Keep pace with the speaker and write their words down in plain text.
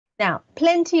Now,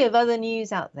 plenty of other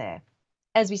news out there.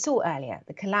 As we saw earlier,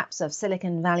 the collapse of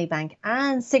Silicon Valley Bank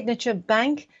and Signature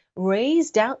Bank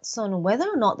raised doubts on whether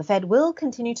or not the Fed will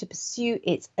continue to pursue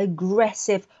its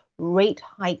aggressive rate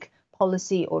hike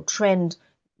policy or trend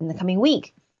in the coming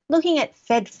week. Looking at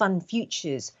Fed fund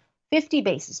futures, 50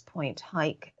 basis point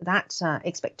hike, that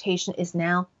expectation is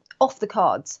now off the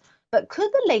cards. But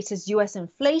could the latest US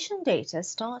inflation data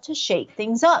start to shake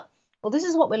things up? Well, this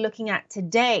is what we're looking at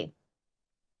today.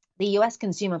 The US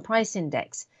Consumer Price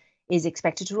Index is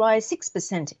expected to rise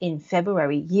 6% in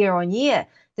February year on year,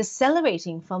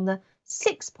 decelerating from the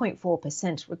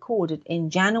 6.4% recorded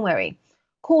in January.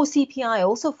 Core CPI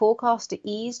also forecast to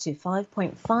ease to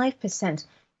 5.5%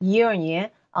 year on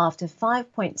year after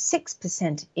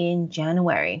 5.6% in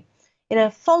January.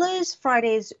 It follows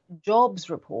Friday's jobs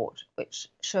report, which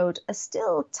showed a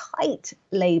still tight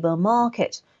labour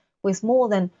market with more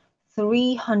than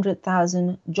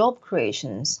 300,000 job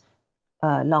creations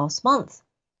last month.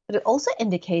 But it also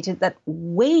indicated that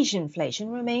wage inflation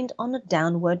remained on a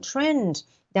downward trend,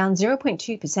 down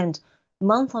 0.2%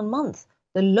 month on month,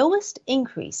 the lowest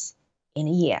increase in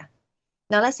a year.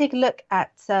 Now let's take a look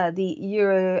at the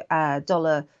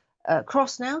euro-dollar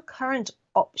cross now. Current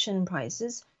option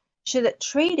prices show that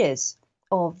traders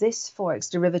of this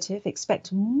forex derivative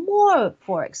expect more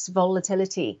forex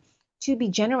volatility to be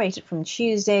generated from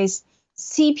Tuesday's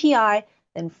CPI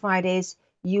than Friday's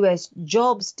US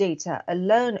jobs data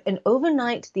alone, and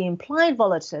overnight the implied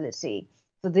volatility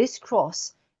for this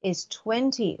cross is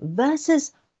 20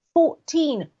 versus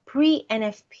 14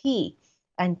 pre-NFP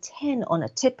and 10 on a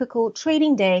typical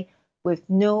trading day with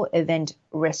no event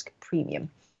risk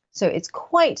premium. So it's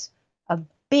quite a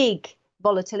big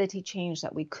volatility change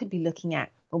that we could be looking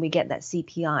at when we get that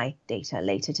CPI data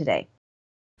later today.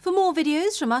 For more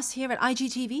videos from us here at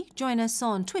IGTV, join us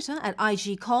on Twitter at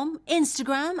IGCom,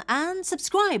 Instagram, and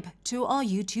subscribe to our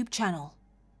YouTube channel.